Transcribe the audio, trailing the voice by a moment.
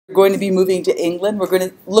We're going to be moving to England. We're going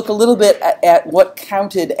to look a little bit at what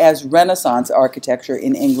counted as Renaissance architecture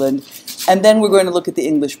in England, and then we're going to look at the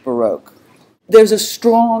English Baroque. There's a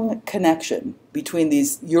strong connection between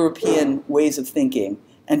these European ways of thinking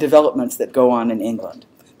and developments that go on in England.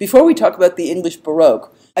 Before we talk about the English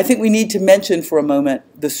Baroque, I think we need to mention for a moment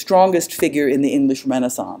the strongest figure in the English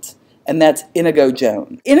Renaissance, and that's Inigo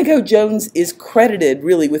Jones. Inigo Jones is credited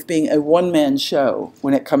really with being a one-man show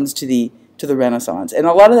when it comes to the Renaissance. And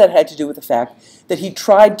a lot of that had to do with the fact that he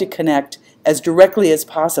tried to connect as directly as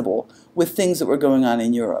possible with things that were going on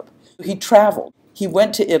in Europe. He traveled. He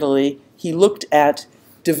went to Italy. He looked at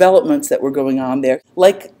developments that were going on there,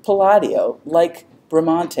 like Palladio, like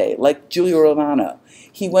Bramante, like Giulio Romano.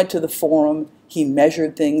 He went to the Forum. He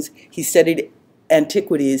measured things. He studied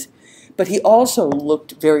antiquities. But he also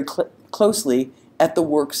looked very closely at the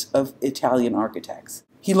works of Italian architects.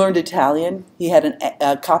 He learned Italian. He had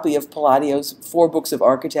a copy of Palladio's 4 books of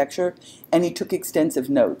architecture, and he took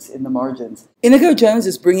extensive notes in the margins. Inigo Jones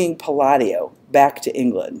is bringing Palladio back to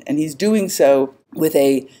England, and he's doing so with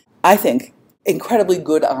a, I think, incredibly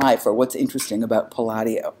good eye for what's interesting about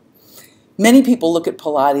Palladio. Many people look at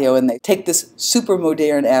Palladio and they take this super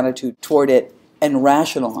modern attitude toward it and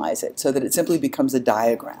rationalize it so that it simply becomes a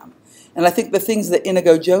diagram. And I think the things that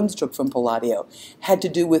Inigo Jones took from Palladio had to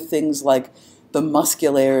do with things like the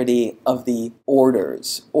muscularity of the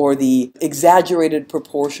orders, or the exaggerated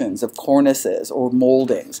proportions of cornices or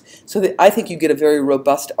moldings. So that I think you get a very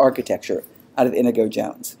robust architecture out of Inigo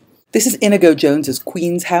Jones. This is Inigo Jones's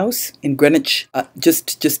Queen's House in Greenwich,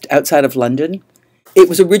 just outside of London. It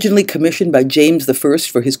was originally commissioned by James I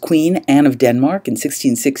for his queen, Anne of Denmark, in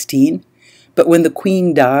 1616. But when the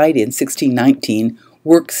queen died in 1619,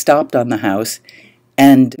 work stopped on the house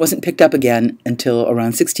and wasn't picked up again until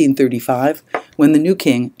around 1635, when the new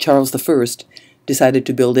king, Charles I, decided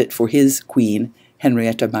to build it for his queen,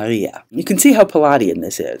 Henrietta Maria. You can see how Palladian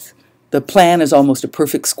this is. The plan is almost a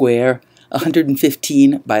perfect square,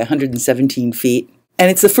 115 by 117 feet, and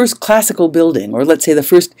it's the first classical building, or let's say the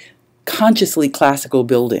first consciously classical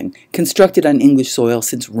building, constructed on English soil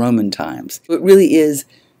since Roman times. It really is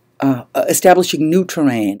establishing new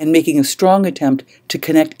terrain and making a strong attempt to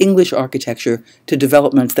connect English architecture to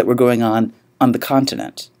developments that were going on the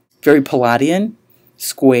continent. Very Palladian,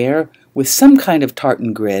 square, with some kind of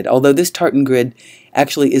tartan grid, although this tartan grid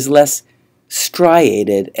actually is less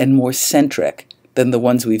striated and more centric than the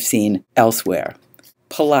ones we've seen elsewhere.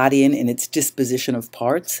 Palladian in its disposition of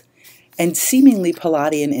parts, and seemingly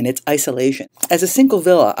Palladian in its isolation, as a single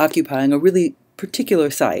villa occupying a really particular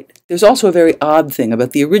site. There's also a very odd thing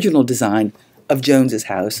about the original design of Jones's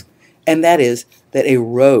house, and that is that a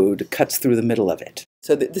road cuts through the middle of it.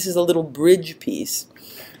 So this is a little bridge piece,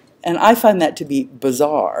 and I find that to be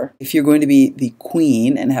bizarre. If you're going to be the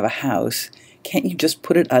queen and have a house, can't you just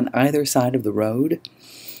put it on either side of the road?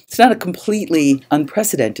 It's not a completely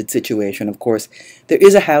unprecedented situation, of course. There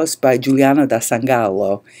is a house by Giuliano da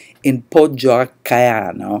Sangallo in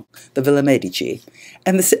Poggioarcaiano, the Villa Medici,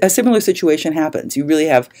 and a similar situation happens. You really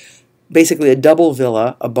have basically a double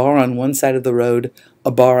villa, a bar on one side of the road,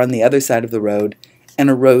 a bar on the other side of the road, and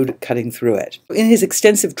a road cutting through it. In his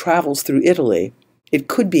extensive travels through Italy, it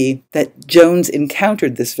could be that Jones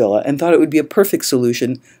encountered this villa and thought it would be a perfect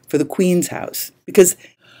solution for the Queen's house, because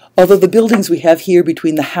although the buildings we have here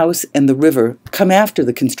between the house and the river come after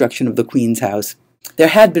the construction of the Queen's house, there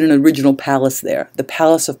had been an original palace there, the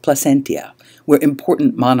Palace of Placentia, where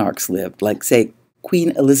important monarchs lived, like, say,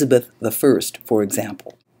 Queen Elizabeth I, for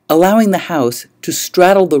example. Allowing the house to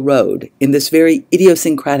straddle the road in this very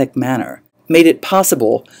idiosyncratic manner made it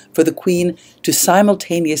possible for the Queen to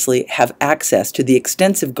simultaneously have access to the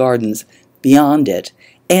extensive gardens beyond it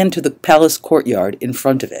and to the palace courtyard in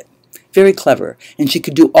front of it. Very clever, and she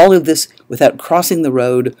could do all of this without crossing the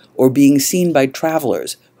road or being seen by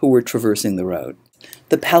travelers who were traversing the road.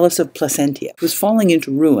 The Palace of Placentia was falling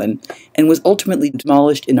into ruin and was ultimately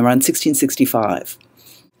demolished in around 1665.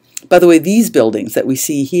 By the way, these buildings that we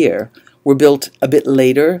see here were built a bit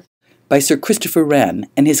later by Sir Christopher Wren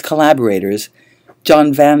and his collaborators,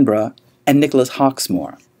 John Vanbrugh and Nicholas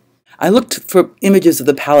Hawksmoor. I looked for images of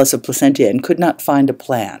the Palace of Placentia and could not find a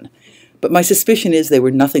plan, but my suspicion is they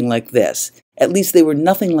were nothing like this. At least they were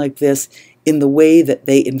nothing like this in the way that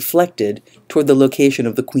they inflected toward the location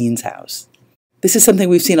of the Queen's house. This is something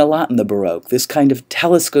we've seen a lot in the Baroque, this kind of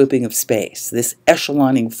telescoping of space, this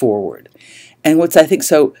echeloning forward. And what's, I think,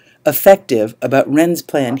 so effective about Wren's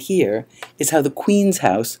plan here is how the Queen's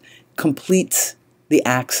house completes the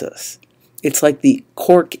axis. It's like the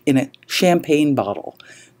cork in a champagne bottle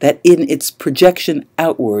that in its projection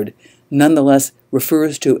outward nonetheless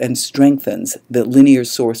refers to and strengthens the linear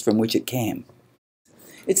source from which it came.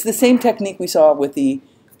 It's the same technique we saw with the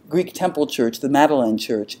Greek temple church, the Madeleine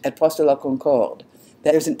Church at Place de la Concorde.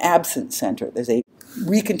 There's an absent center. There's a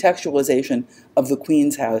recontextualization of the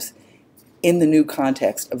Queen's house in the new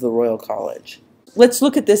context of the Royal College. Let's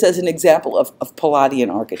look at this as an example of Palladian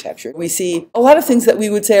architecture. We see a lot of things that we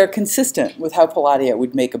would say are consistent with how Palladio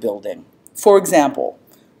would make a building. For example,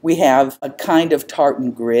 we have a kind of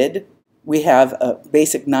tartan grid. We have a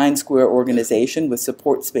basic 9-square organization with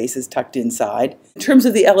support spaces tucked inside. In terms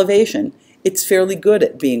of the elevation, it's fairly good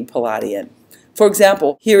at being Palladian. For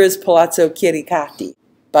example, here is Palazzo Chiericati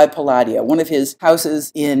by Palladio, one of his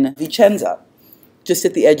houses in Vicenza, just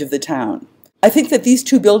at the edge of the town. I think that these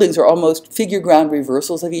two buildings are almost figure-ground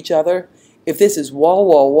reversals of each other. If this is wall,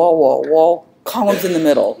 wall, wall, wall, wall, columns in the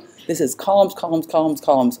middle, this is columns, columns, columns,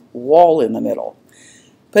 columns, wall in the middle.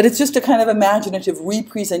 But it's just a kind of imaginative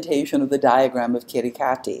representation of the diagram of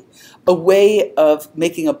Chiericati, a way of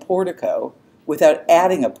making a portico without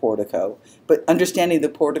adding a portico, but understanding the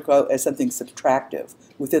portico as something subtractive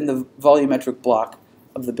within the volumetric block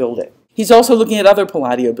of the building. He's also looking at other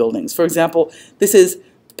Palladio buildings. For example, this is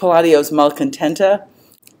Palladio's Malcontenta,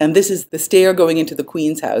 and this is the stair going into the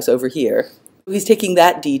Queen's house over here. He's taking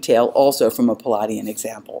that detail also from a Palladian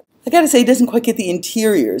example. I gotta say, he doesn't quite get the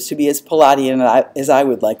interiors to be as Palladian as I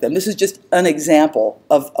would like them. This is just an example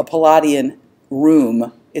of a Palladian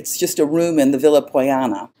room. It's just a room in the Villa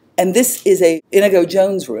Poiana. And this is a Inigo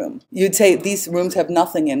Jones room. You'd say these rooms have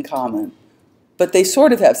nothing in common, but they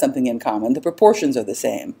sort of have something in common. The proportions are the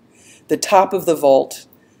same. The top of the vault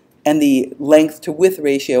and the length to width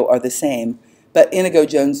ratio are the same, but Inigo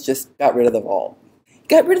Jones just got rid of the vault.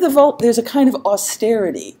 Got rid of the vault. There's a kind of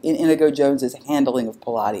austerity in Inigo Jones's handling of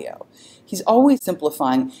Palladio. He's always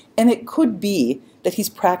simplifying, and it could be that he's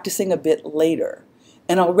practicing a bit later.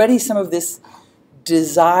 And already some of this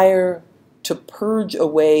desire to purge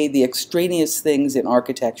away the extraneous things in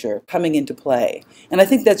architecture coming into play. And I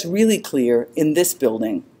think that's really clear in this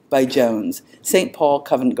building by Jones, St. Paul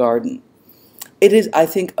Covent Garden. It is, I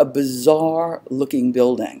think, a bizarre-looking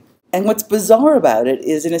building. And what's bizarre about it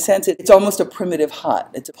is, in a sense, it's almost a primitive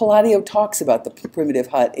hut. Palladio talks about the primitive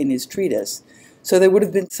hut in his treatise. So there would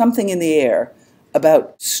have been something in the air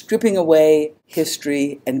about stripping away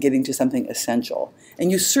history and getting to something essential.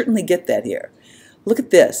 And you certainly get that here. Look at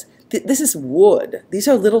this. This is wood. These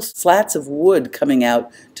are little slats of wood coming out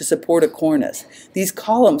to support a cornice. These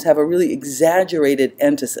columns have a really exaggerated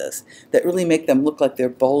entasis that really make them look like they're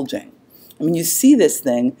bulging. I mean, you see this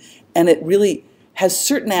thing, and it really has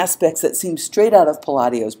certain aspects that seem straight out of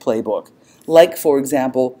Palladio's playbook, like, for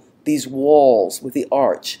example, these walls with the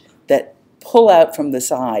arch that pull out from the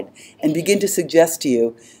side and begin to suggest to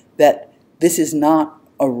you that this is not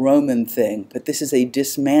a Roman thing, but this is a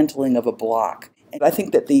dismantling of a block. And I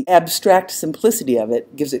think that the abstract simplicity of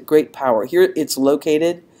it gives it great power. Here it's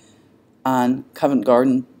located on Covent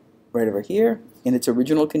Garden right over here in its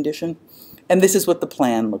original condition. And this is what the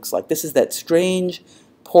plan looks like. This is that strange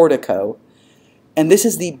portico. And this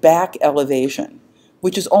is the back elevation,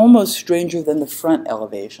 which is almost stranger than the front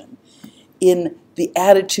elevation, in the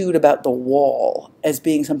attitude about the wall as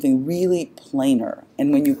being something really planar.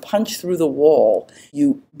 And when you punch through the wall,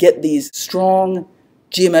 you get these strong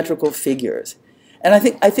geometrical figures. And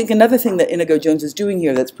I think another thing that Inigo Jones is doing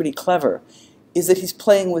here that's pretty clever is that he's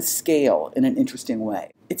playing with scale in an interesting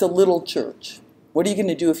way. It's a little church. What are you going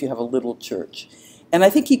to do if you have a little church? And I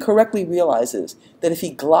think he correctly realizes that if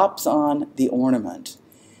he glops on the ornament,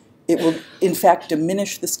 it will, in fact,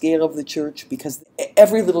 diminish the scale of the church because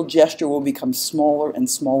every little gesture will become smaller and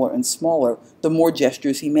smaller and smaller the more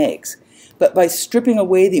gestures he makes. But by stripping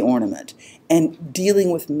away the ornament and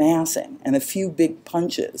dealing with massing and a few big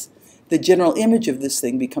punches, the general image of this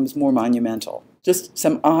thing becomes more monumental. Just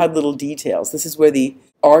some odd little details. This is where the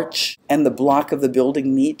arch and the block of the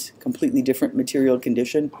building meet, completely different material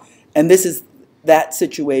condition. And this is that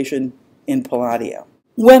situation in Palladio.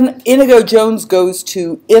 When Inigo Jones goes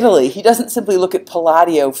to Italy, he doesn't simply look at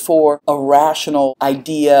Palladio for a rational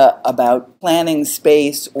idea about planning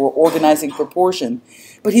space or organizing proportion,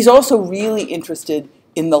 but he's also really interested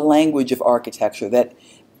in the language of architecture that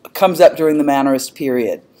comes up during the Mannerist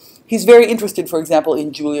period. He's very interested, for example,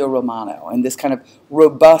 in Giulio Romano and this kind of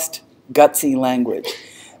robust, gutsy language.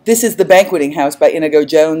 This is the banqueting house by Inigo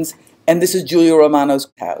Jones, and this is Giulio Romano's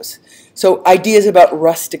house. So ideas about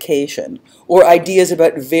rustication, or ideas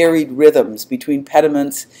about varied rhythms between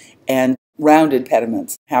pediments and rounded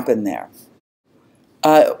pediments happen there.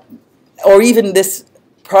 Or even this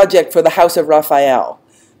project for the House of Raphael,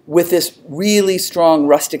 with this really strong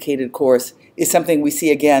rusticated course, is something we see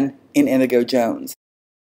again in Inigo Jones.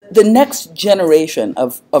 The next generation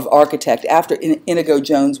of architect after Inigo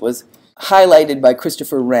Jones was highlighted by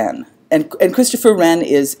Christopher Wren. And Christopher Wren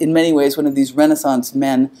is, in many ways, one of these Renaissance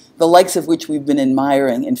men, the likes of which we've been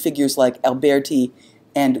admiring in figures like Alberti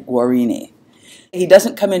and Guarini. He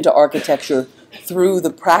doesn't come into architecture through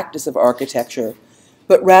the practice of architecture,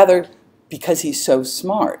 but rather because he's so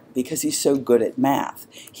smart, because he's so good at math.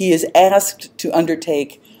 He is asked to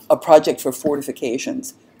undertake a project for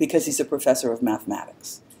fortifications because he's a professor of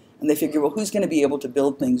mathematics. And they figure, well, who's going to be able to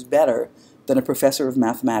build things better than a professor of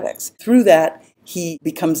mathematics? Through that, he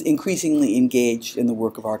becomes increasingly engaged in the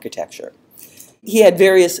work of architecture. He had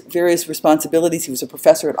various responsibilities. He was a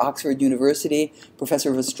professor at Oxford University,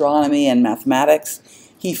 professor of astronomy and mathematics.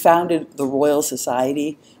 He founded the Royal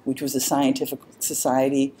Society, which was a scientific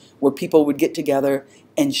society where people would get together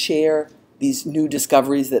and share these new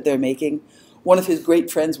discoveries that they're making. One of his great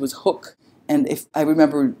friends was Hooke, and if I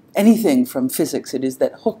remember anything from physics, it is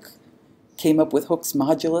that Hooke came up with Hooke's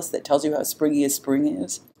modulus that tells you how springy a spring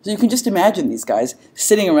is. So you can just imagine these guys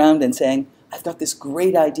sitting around and saying, I've got this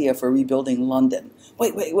great idea for rebuilding London.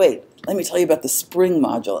 Wait, let me tell you about the spring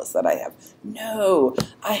modulus that I have. No,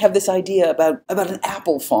 I have this idea about an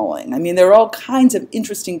apple falling. I mean, there are all kinds of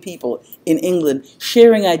interesting people in England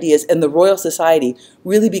sharing ideas, and the Royal Society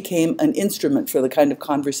really became an instrument for the kind of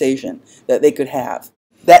conversation that they could have.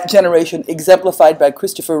 That generation, exemplified by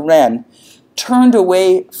Christopher Wren, turned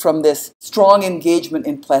away from this strong engagement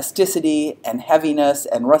in plasticity and heaviness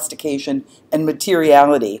and rustication and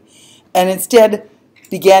materiality, and instead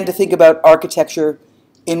began to think about architecture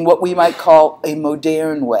in what we might call a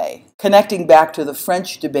modern way, connecting back to the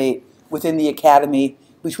French debate within the Academy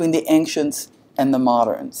between the ancients and the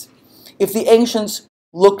moderns. If the ancients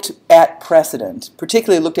looked at precedent,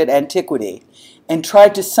 particularly looked at antiquity, and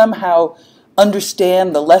tried to somehow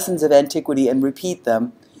understand the lessons of antiquity and repeat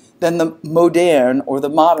them, then the modern, or the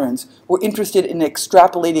moderns, were interested in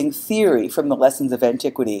extrapolating theory from the lessons of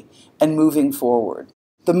antiquity and moving forward.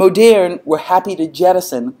 The modern were happy to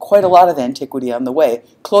jettison quite a lot of antiquity on the way.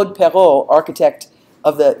 Claude Perrault, architect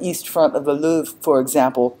of the East Front of the Louvre, for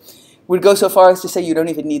example, would go so far as to say you don't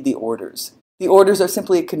even need the orders. The orders are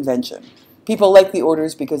simply a convention. People like the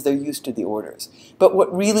orders because they're used to the orders. But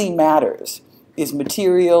what really matters is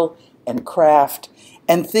material and craft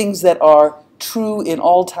and things that are true in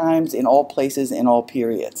all times, in all places, in all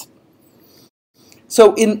periods.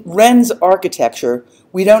 So in Wren's architecture,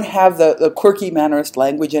 we don't have the quirky Mannerist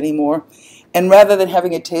language anymore, and rather than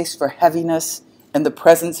having a taste for heaviness and the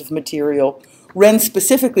presence of material, Wren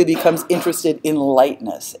specifically becomes interested in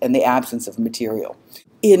lightness and the absence of material.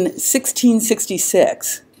 In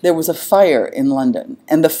 1666, there was a fire in London,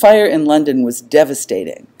 and the fire in London was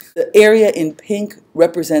devastating. The area in pink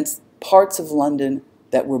represents parts of London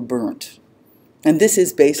that were burnt. And this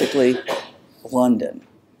is basically London.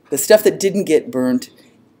 The stuff that didn't get burnt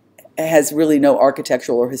has really no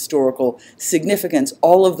architectural or historical significance.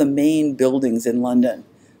 All of the main buildings in London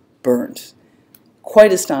burnt.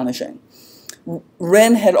 Quite astonishing.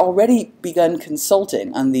 Wren had already begun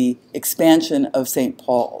consulting on the expansion of St.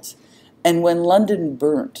 Paul's. And when London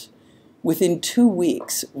burnt, within 2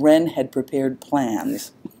 weeks, Wren had prepared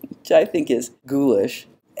plans, which I think is ghoulish,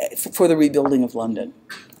 for the rebuilding of London.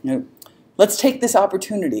 You know, let's take this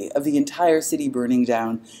opportunity of the entire city burning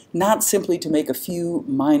down, not simply to make a few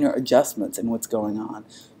minor adjustments in what's going on,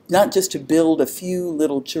 not just to build a few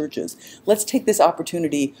little churches. Let's take this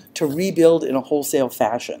opportunity to rebuild in a wholesale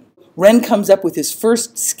fashion. Wren comes up with his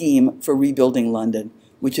first scheme for rebuilding London,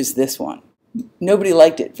 which is this one. Nobody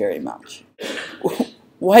liked it very much.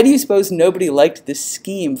 Why do you suppose nobody liked this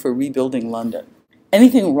scheme for rebuilding London?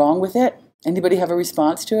 Anything wrong with it? Anybody have a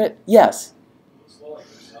response to it? Yes.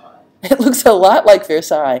 It looks a lot like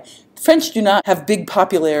Versailles. The French do not have big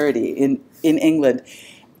popularity in England.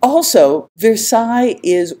 Also, Versailles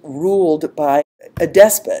is ruled by a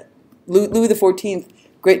despot. Louis XIV,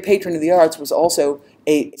 great patron of the arts, was also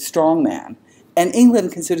a strong man. And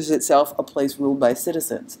England considers itself a place ruled by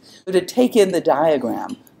citizens. So to take in the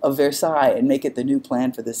diagram of Versailles and make it the new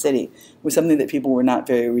plan for the city was something that people were not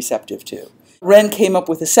very receptive to. Wren came up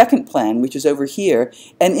with a second plan, which is over here,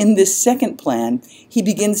 and in this second plan, he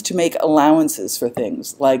begins to make allowances for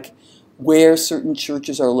things like where certain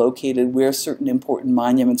churches are located, where certain important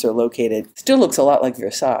monuments are located. Still looks a lot like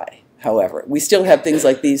Versailles, however. We still have things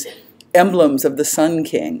like these emblems of the Sun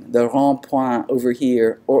King, the rond-point over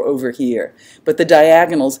here or over here, but the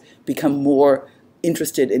diagonals become more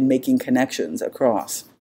interested in making connections across.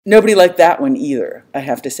 Nobody liked that one either, I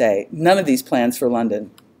have to say. None of these plans for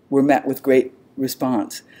London were met with great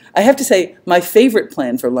response. I have to say, my favorite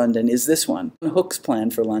plan for London is this one, Hooke's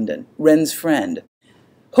plan for London, Wren's friend.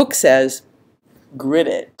 Hooke says, grid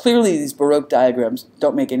it. Clearly these Baroque diagrams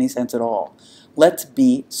don't make any sense at all. let's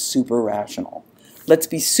be super rational. Let's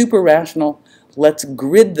be super rational. Let's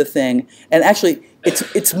grid the thing. And actually,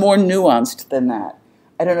 it's more nuanced than that.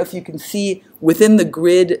 I don't know if you can see within the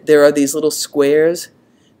grid, there are these little squares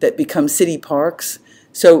that become city parks.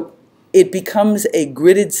 So it becomes a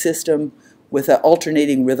gridded system with an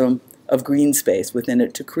alternating rhythm of green space within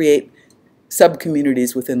it to create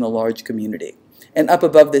sub-communities within the large community. And up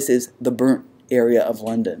above this is the burnt area of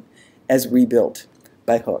London as rebuilt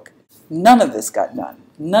by Hooke. None of this got done.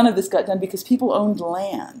 None of this got done because people owned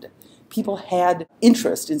land. People had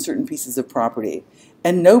interest in certain pieces of property.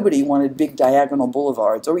 And nobody wanted big diagonal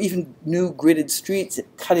boulevards or even new gridded streets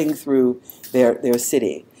cutting through their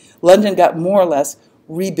city. London got more or less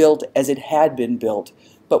rebuilt as it had been built,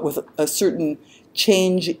 but with a certain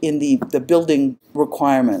change in the building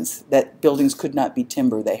requirements, that buildings could not be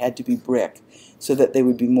timber, they had to be brick, so that they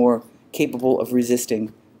would be more capable of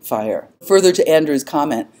resisting fire. Further to Andrew's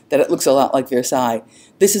comment that it looks a lot like Versailles,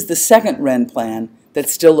 this is the second Wren plan that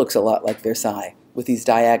still looks a lot like Versailles, with these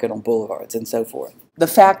diagonal boulevards and so forth. The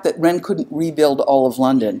fact that Wren couldn't rebuild all of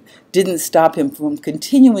London didn't stop him from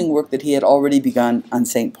continuing work that he had already begun on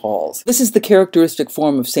St. Paul's. This is the characteristic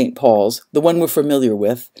form of St. Paul's, the one we're familiar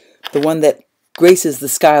with, the one that graces the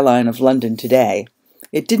skyline of London today.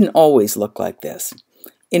 It didn't always look like this.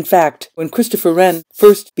 In fact, when Christopher Wren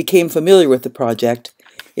first became familiar with the project,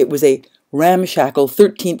 it was a ramshackle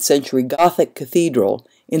 13th century Gothic cathedral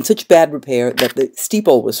in such bad repair that the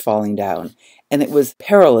steeple was falling down, and it was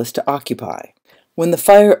perilous to occupy. When the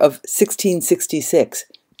fire of 1666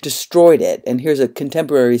 destroyed it, and here's a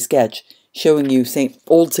contemporary sketch showing you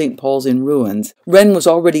old St. Paul's in ruins, Wren was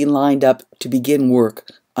already lined up to begin work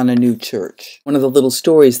on a new church. One of the little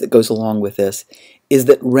stories that goes along with this is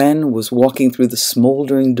that Wren was walking through the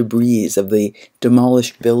smoldering debris of the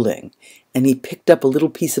demolished building, and he picked up a little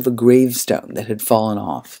piece of a gravestone that had fallen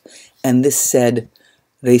off, and this said,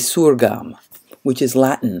 Resurgam, which is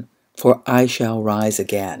Latin for I shall rise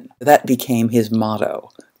again. That became his motto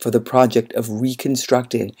for the project of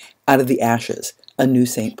reconstructing out of the ashes a new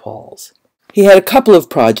St. Paul's. He had a couple of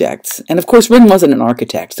projects, and of course Wren wasn't an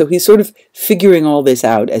architect, so he's sort of figuring all this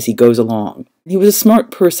out as he goes along. He was a smart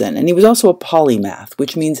person, and he was also a polymath,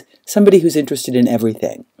 which means somebody who's interested in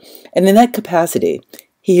everything. And in that capacity,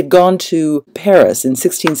 he had gone to Paris in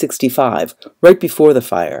 1665, right before the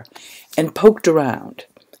fire, and poked around.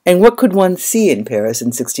 And what could one see in Paris in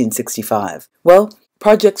 1665? Well,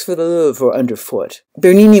 projects for the Louvre were underfoot.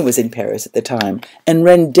 Bernini was in Paris at the time, and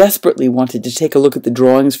Wren desperately wanted to take a look at the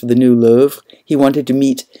drawings for the new Louvre. He wanted to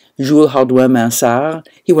meet Jules Hardouin-Mansart.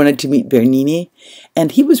 He wanted to meet Bernini.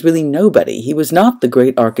 And he was really nobody. He was not the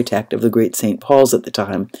great architect of the great St. Paul's at the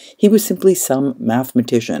time. He was simply some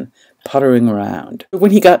mathematician puttering around. When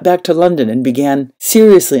he got back to London and began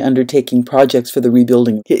seriously undertaking projects for the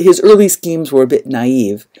rebuilding, his early schemes were a bit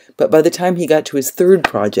naive, but by the time he got to his third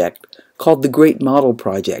project, called the Great Model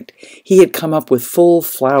Project, he had come up with full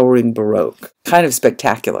flowering Baroque. Kind of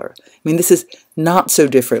spectacular. I mean, this is not so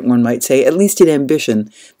different, one might say, at least in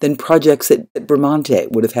ambition, than projects that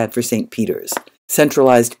Bramante would have had for St. Peter's.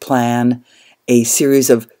 Centralized plan, a series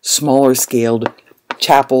of smaller scaled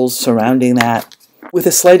chapels surrounding that, with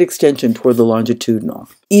a slight extension toward the longitudinal.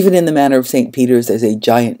 Even in the manner of St. Peter's, there's a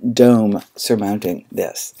giant dome surmounting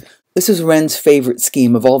this. This was Wren's favorite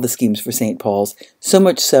scheme of all the schemes for St. Paul's, so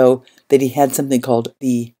much so that he had something called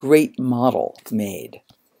the Great Model made.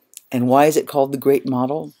 And why is it called the Great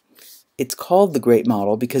Model? It's called the Great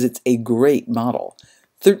Model because it's a great model,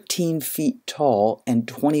 13 feet tall and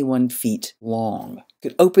 21 feet long. You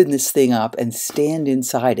could open this thing up and stand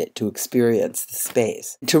inside it to experience the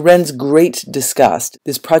space. To Wren's great disgust,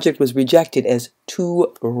 this project was rejected as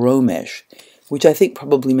too Romish, which I think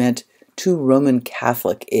probably meant too Roman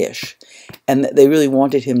Catholic-ish, and that they really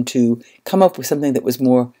wanted him to come up with something that was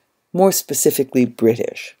more specifically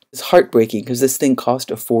British. It's heartbreaking because this thing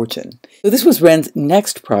cost a fortune. So this was Wren's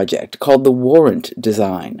next project, called the Warrant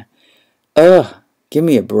Design. Ugh, give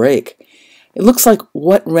me a break. It looks like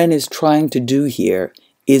what Wren is trying to do here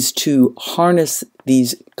is to harness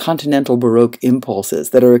these continental Baroque impulses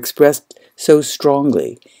that are expressed so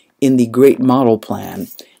strongly in the Great Model Plan,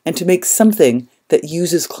 and to make something that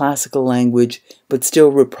uses classical language but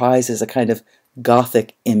still reprises a kind of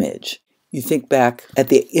Gothic image. You think back at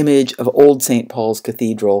the image of old St. Paul's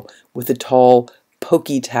Cathedral with the tall,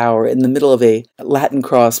 pokey tower in the middle of a Latin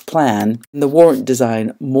cross plan, and the Warrant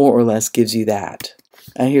Design more or less gives you that.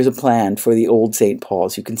 And here's a plan for the old St.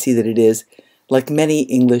 Paul's. You can see that it is, like many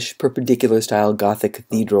English perpendicular-style Gothic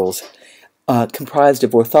cathedrals, comprised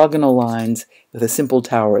of orthogonal lines with a simple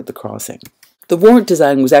tower at the crossing. The Warrant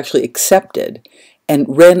Design was actually accepted, And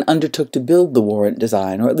Wren undertook to build the warrant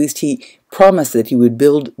design, or at least he promised that he would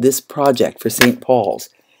build this project for St. Paul's.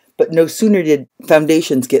 But no sooner did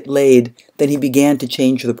foundations get laid than he began to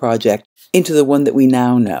change the project into the one that we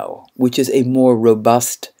now know, which is a more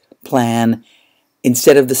robust plan.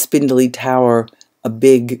 Instead of the spindly tower, a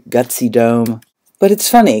big, gutsy dome. But it's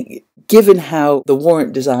funny, given how the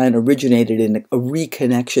warrant design originated in a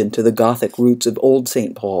reconnection to the Gothic roots of old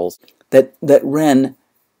St. Paul's, that Wren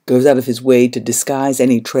goes out of his way to disguise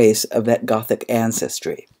any trace of that Gothic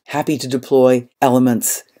ancestry. Happy to deploy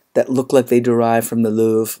elements that look like they derive from the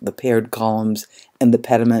Louvre, the paired columns, and the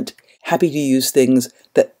pediment. Happy to use things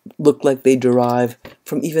that look like they derive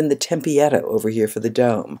from even the Tempietto over here for the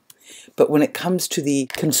dome. But when it comes to the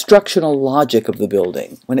constructional logic of the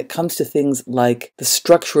building, when it comes to things like the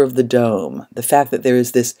structure of the dome, the fact that there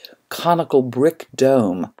is this conical brick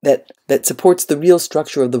dome that supports the real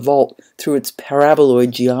structure of the vault through its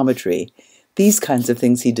paraboloid geometry, these kinds of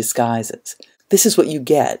things he disguises. This is what you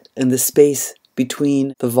get in the space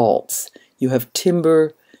between the vaults. You have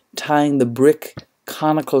timber tying the brick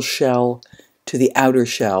conical shell to the outer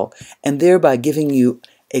shell, and thereby giving you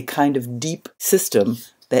a kind of deep system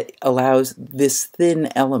that allows this thin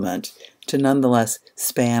element to nonetheless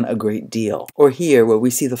span a great deal. Or here, where we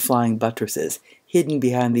see the flying buttresses hidden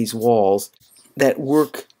behind these walls that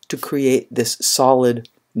work to create this solid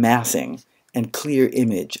massing and clear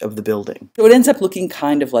image of the building. So it ends up looking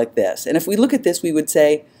kind of like this. And if we look at this, we would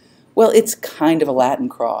say, well, it's kind of a Latin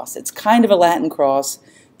cross. It's kind of a Latin cross,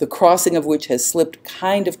 the crossing of which has slipped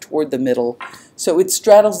kind of toward the middle. So it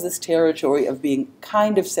straddles this territory of being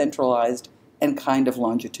kind of centralized and kind of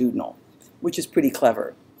longitudinal, which is pretty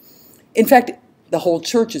clever. In fact, the whole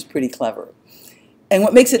church is pretty clever. And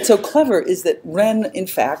what makes it so clever is that Wren, in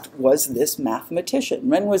fact, was this mathematician.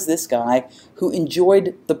 Wren was this guy who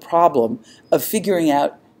enjoyed the problem of figuring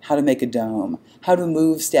out how to make a dome, how to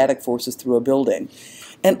move static forces through a building,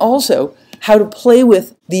 and also how to play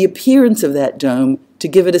with the appearance of that dome to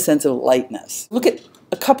give it a sense of lightness. Look at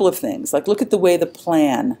a couple of things, like look at the way the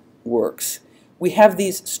plan works. We have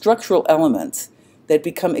these structural elements that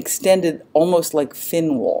become extended almost like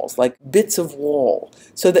fin walls, like bits of wall,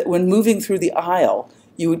 so that when moving through the aisle,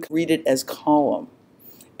 you would read it as column,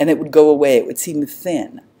 and it would go away, it would seem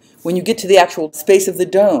thin. When you get to the actual space of the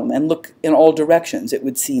dome and look in all directions, it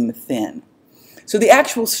would seem thin. So the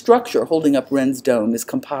actual structure holding up Wren's dome is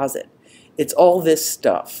composite. It's all this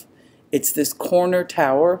stuff. It's this corner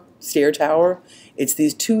tower, stair tower, it's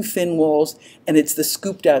these two fin walls, and it's the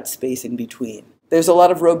scooped out space in between. There's a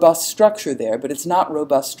lot of robust structure there, but it's not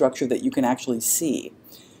robust structure that you can actually see.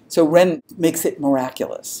 So Wren makes it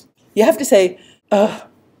miraculous. You have to say, oh,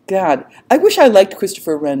 God, I wish I liked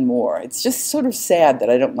Christopher Wren more. It's just sort of sad that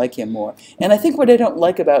I don't like him more. And I think what I don't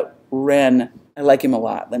like about Wren, I like him a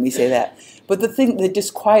lot, let me say that. But the thing that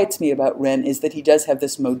disquiets me about Wren is that he does have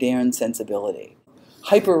this modern sensibility,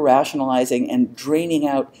 hyper-rationalizing and draining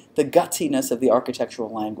out the gutsiness of the architectural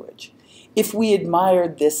language. If we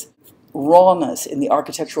admired this rawness in the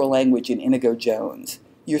architectural language in Inigo Jones,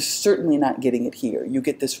 you're certainly not getting it here. You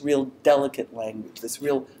get this real delicate language, this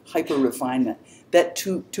real hyper-refinement that,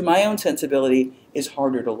 to my own sensibility, is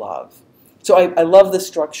harder to love. So I love the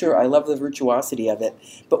structure, I love the virtuosity of it,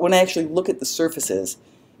 but when I actually look at the surfaces,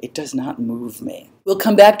 it does not move me. We'll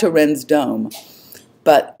come back to Wren's dome,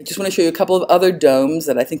 but I just want to show you a couple of other domes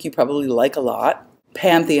that I think you probably like a lot.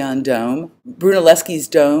 Pantheon Dome, Brunelleschi's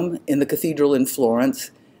dome in the cathedral in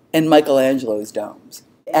Florence, and Michelangelo's domes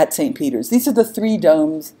at St. Peter's. These are the three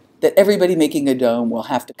domes that everybody making a dome will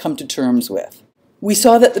have to come to terms with. We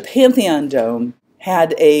saw that the Pantheon dome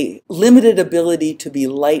had a limited ability to be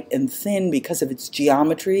light and thin because of its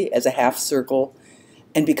geometry as a half circle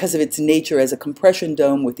and because of its nature as a compression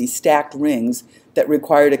dome with these stacked rings that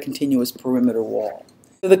required a continuous perimeter wall.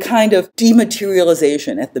 So the kind of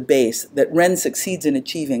dematerialization at the base that Wren succeeds in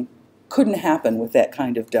achieving couldn't happen with that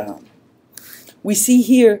kind of dome. We see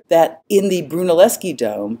here that in the Brunelleschi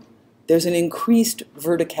dome, there's an increased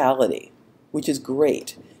verticality, which is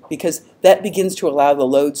great, because that begins to allow the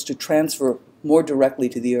loads to transfer more directly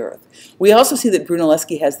to the earth. We also see that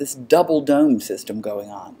Brunelleschi has this double dome system going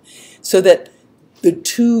on, so that the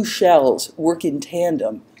two shells work in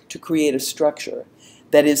tandem to create a structure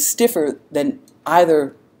that is stiffer than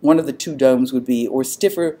either one of the two domes would be, or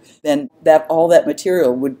stiffer than that all that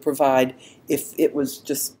material would provide if it was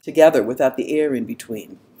just together without the air in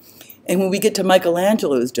between. And when we get to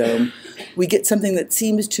Michelangelo's dome, we get something that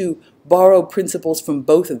seems to borrow principles from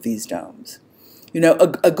both of these domes. You know,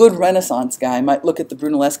 a good Renaissance guy might look at the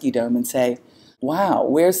Brunelleschi dome and say, wow,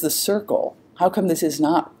 where's the circle? How come this is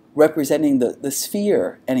not representing the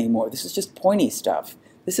sphere anymore? This is just pointy stuff.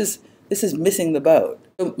 This is This is missing the boat.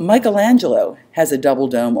 So Michelangelo has a double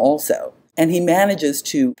dome also, and he manages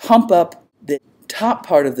to pump up the top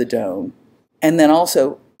part of the dome and then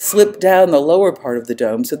also slip down the lower part of the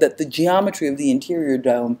dome so that the geometry of the interior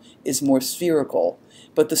dome is more spherical,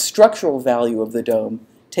 but the structural value of the dome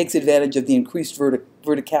takes advantage of the increased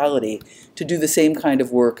verticality to do the same kind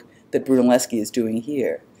of work that Brunelleschi is doing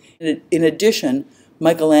here. In addition,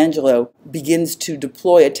 Michelangelo begins to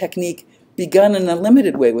deploy a technique begun in a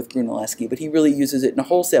limited way with Brunelleschi, but he really uses it in a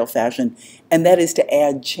wholesale fashion, and that is to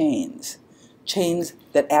add chains. Chains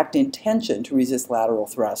that act in tension to resist lateral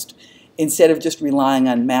thrust, instead of just relying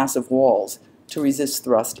on massive walls to resist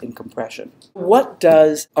thrust and compression. What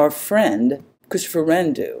does our friend Christopher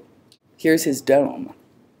Wren do? Here's his dome.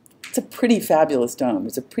 It's a pretty fabulous dome.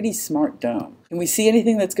 It's a pretty smart dome. Can we see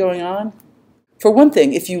anything that's going on? For one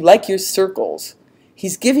thing, if you like your circles,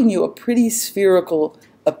 he's giving you a pretty spherical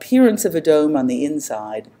appearance of a dome on the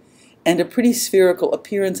inside and a pretty spherical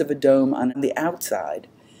appearance of a dome on the outside.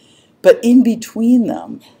 But in between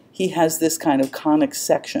them, he has this kind of conic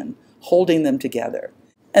section holding them together.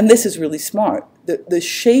 And this is really smart. The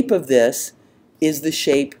shape of this is the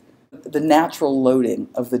shape, the natural loading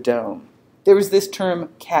of the dome. There is this term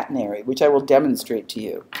catenary, which I will demonstrate to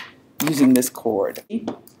you using this cord.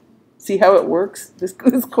 See how it works? This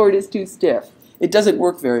cord is too stiff. It doesn't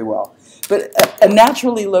work very well. But a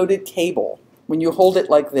naturally loaded cable, when you hold it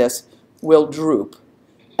like this, will droop.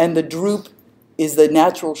 And the droop is the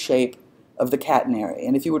natural shape of the catenary.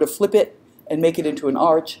 And if you were to flip it and make it into an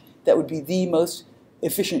arch, that would be the most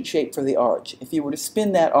efficient shape for the arch. If you were to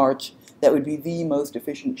spin that arch, that would be the most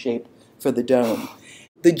efficient shape for the dome.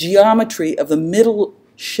 The geometry of the middle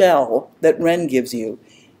shell that Wren gives you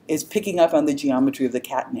is picking up on the geometry of the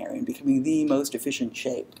catenary and becoming the most efficient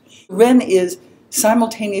shape. Wren is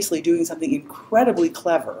simultaneously doing something incredibly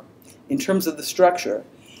clever in terms of the structure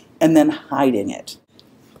and then hiding it.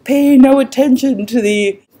 Pay no attention to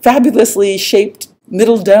the fabulously shaped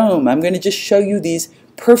middle dome. I'm going to just show you these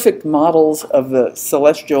perfect models of the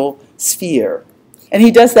celestial sphere. And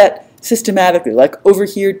he does that systematically, like over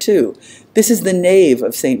here too. This is the nave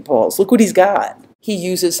of St. Paul's. Look what he's got. He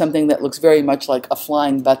uses something that looks very much like a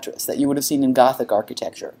flying buttress that you would have seen in Gothic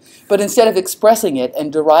architecture. But instead of expressing it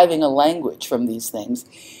and deriving a language from these things,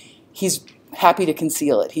 he's happy to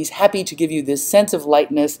conceal it. He's happy to give you this sense of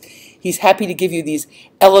lightness. He's happy to give you these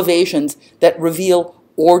elevations that reveal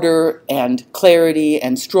order and clarity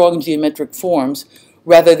and strong geometric forms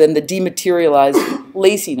rather than the dematerialized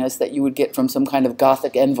laciness that you would get from some kind of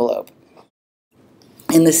Gothic envelope.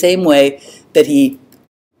 In the same way that he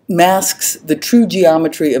masks the true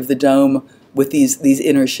geometry of the dome with these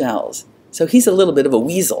inner shells. So he's a little bit of a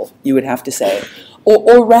weasel, you would have to say.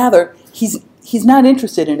 Or rather, he's not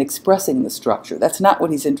interested in expressing the structure. That's not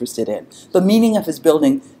what he's interested in. The meaning of his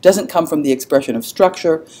building doesn't come from the expression of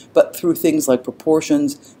structure, but through things like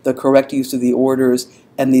proportions, the correct use of the orders,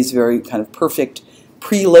 and these very kind of perfect,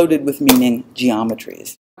 preloaded with meaning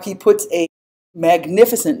geometries. He puts a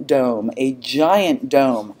magnificent dome, a giant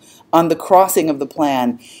dome, on the crossing of the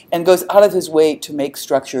plan and goes out of his way to make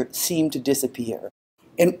structure seem to disappear.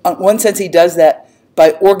 In one sense, he does that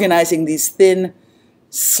by organizing these thin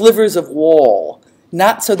slivers of wall,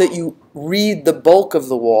 not so that you read the bulk of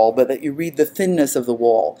the wall, but that you read the thinness of the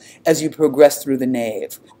wall as you progress through the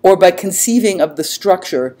nave, or by conceiving of the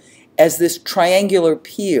structure as this triangular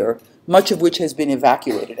pier, much of which has been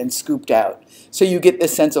evacuated and scooped out. So you get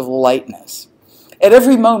this sense of lightness. At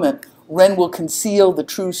every moment, Wren will conceal the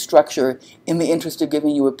true structure in the interest of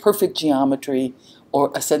giving you a perfect geometry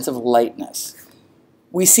or a sense of lightness.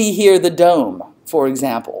 We see here the dome, for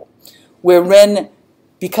example, where Wren,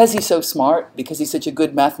 because he's so smart, because he's such a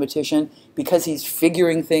good mathematician, because he's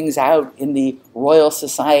figuring things out in the Royal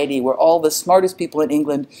Society where all the smartest people in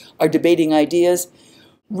England are debating ideas,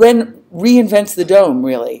 Wren reinvents the dome,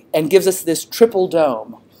 really, and gives us this triple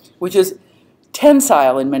dome, which is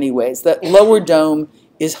tensile in many ways. That lower dome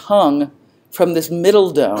is hung from this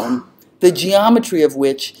middle dome, the geometry of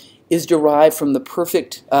which is derived from the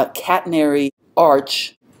perfect catenary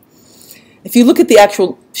arch. If you look at the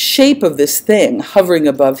actual shape of this thing hovering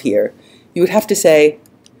above here, you would have to say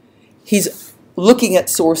he's looking at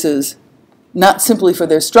sources not simply for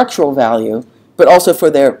their structural value, but also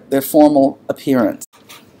for their formal appearance.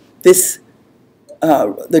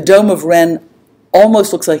 The dome of Wren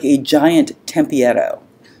almost looks like a giant tempietto.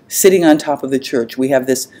 Sitting on top of the church, we have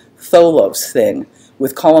this tholos thing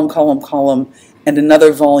with column, column, column, and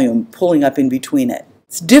another volume pulling up in between it.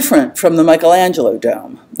 It's different from the Michelangelo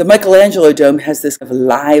dome. The Michelangelo dome has this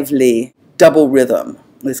lively double rhythm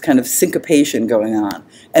this kind of syncopation going on.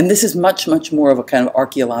 And this is much, much more of a kind of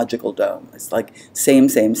archaeological dome. It's like same,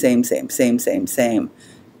 same, same, same, same, same, same.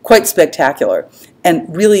 Quite spectacular,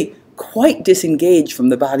 and really quite disengaged from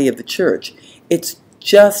the body of the church. It's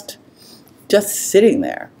just sitting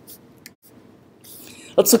there.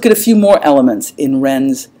 Let's look at a few more elements in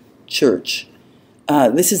Wren's church.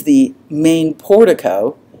 This is the main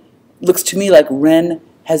portico. Looks to me like Wren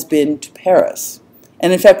has been to Paris.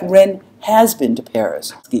 And in fact, Wren has been to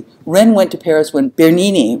Paris. Wren went to Paris when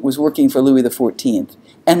Bernini was working for Louis XIV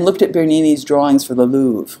and looked at Bernini's drawings for the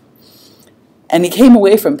Louvre. And he came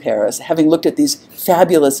away from Paris having looked at these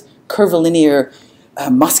fabulous curvilinear,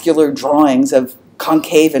 muscular drawings of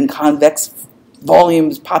concave and convex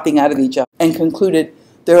volumes popping out of each other, and concluded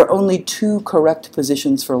there are only two correct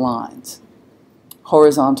positions for lines: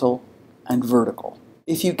 horizontal and vertical.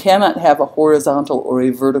 If you cannot have a horizontal or a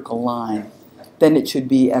vertical line, then it should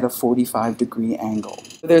be at a 45-degree angle.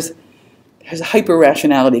 There's a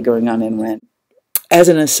hyper-rationality going on in Wren. As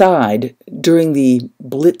an aside, during the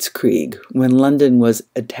Blitzkrieg, when London was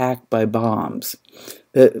attacked by bombs,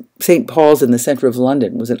 St. Paul's in the center of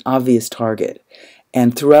London was an obvious target.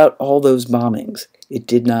 And throughout all those bombings, it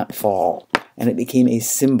did not fall, and it became a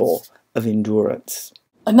symbol of endurance.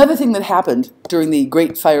 Another thing that happened during the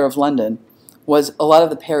Great Fire of London was a lot of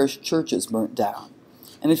the parish churches burnt down.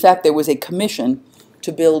 And in fact, there was a commission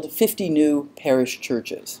to build 50 new parish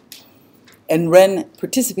churches. And Wren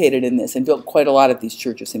participated in this and built quite a lot of these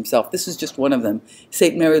churches himself. This is just one of them,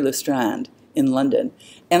 St. Mary le Strand in London.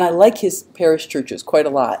 And I like his parish churches quite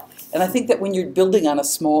a lot. And I think that when you're building on a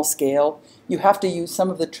small scale, you have to use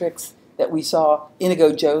some of the tricks that we saw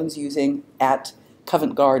Inigo Jones using at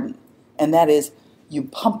Covent Garden. And that is, you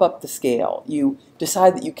pump up the scale. You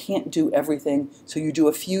decide that you can't do everything, so you do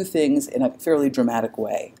a few things in a fairly dramatic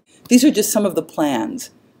way. These are just some of the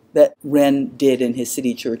plans that Wren did in his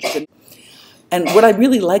city churches. And what I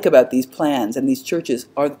really like about these plans and these churches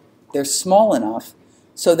are they're small enough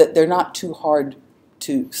so that they're not too hard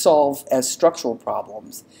to solve as structural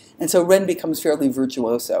problems. And so Wren becomes fairly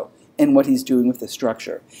virtuoso in what he's doing with the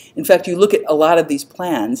structure. In fact, you look at a lot of these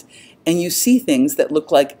plans and you see things that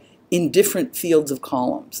look like in different fields of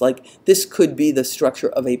columns. Like this could be the structure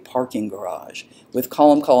of a parking garage with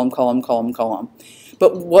column, column, column, column, column.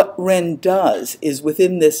 But what Wren does is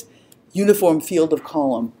within this uniform field of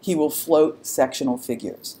column, he will float sectional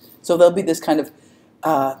figures. So there'll be this kind of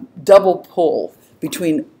double pull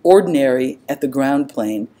between ordinary at the ground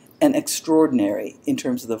plane and extraordinary in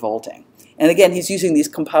terms of the vaulting. And again, he's using these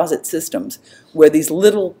composite systems where these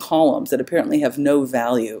little columns that apparently have no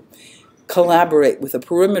value collaborate with a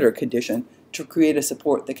perimeter condition to create a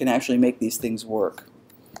support that can actually make these things work.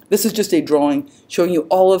 This is just a drawing showing you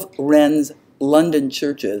all of Wren's London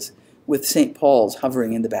churches with St. Paul's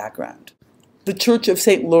hovering in the background. The Church of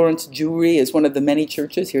St. Lawrence Jewry is one of the many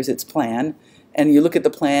churches. Here's its plan. And you look at the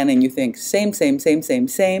plan and you think, same, same, same, same,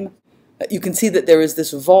 same. You can see that there is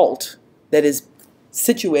this vault that is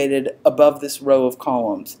situated above this row of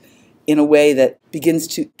columns in a way that begins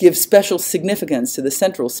to give special significance to the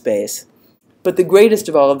central space. But the greatest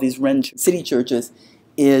of all of these Wren city churches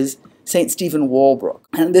is St. Stephen Walbrook.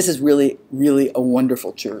 And this is really, really a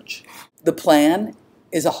wonderful church. The plan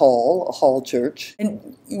is a hall church.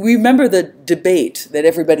 And we remember the debate that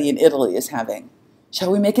everybody in Italy is having.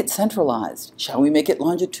 Shall we make it centralized? Shall we make it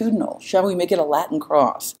longitudinal? Shall we make it a Latin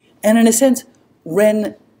cross? And in a sense,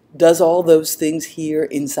 Wren does all those things here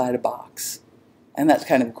inside a box. And that's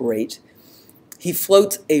kind of great. He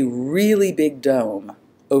floats a really big dome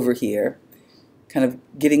over here, kind of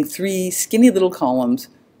getting three skinny little columns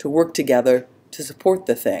to work together to support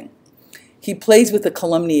the thing. He plays with the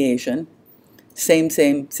columniation. Same,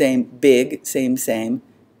 same, same, big, same, same,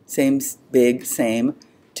 same, big, same,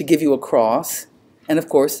 to give you a cross. And of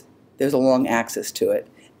course, there's a long axis to it.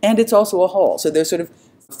 And it's also a hall. So there's sort of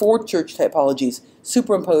four church typologies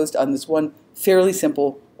superimposed on this one fairly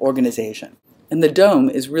simple organization. And the dome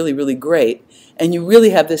is really, really great. And you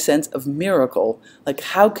really have this sense of miracle. Like,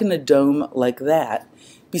 how can a dome like that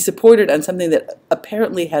be supported on something that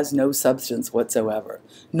apparently has no substance whatsoever?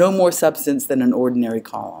 No more substance than an ordinary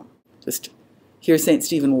column. Just here's St.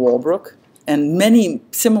 Stephen Walbrook, and many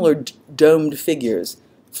similar domed figures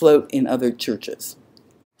float in other churches.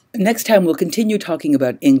 Next time we'll continue talking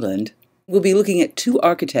about England. We'll be looking at two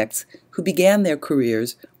architects who began their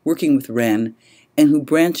careers working with Wren and who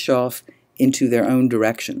branched off into their own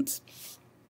directions.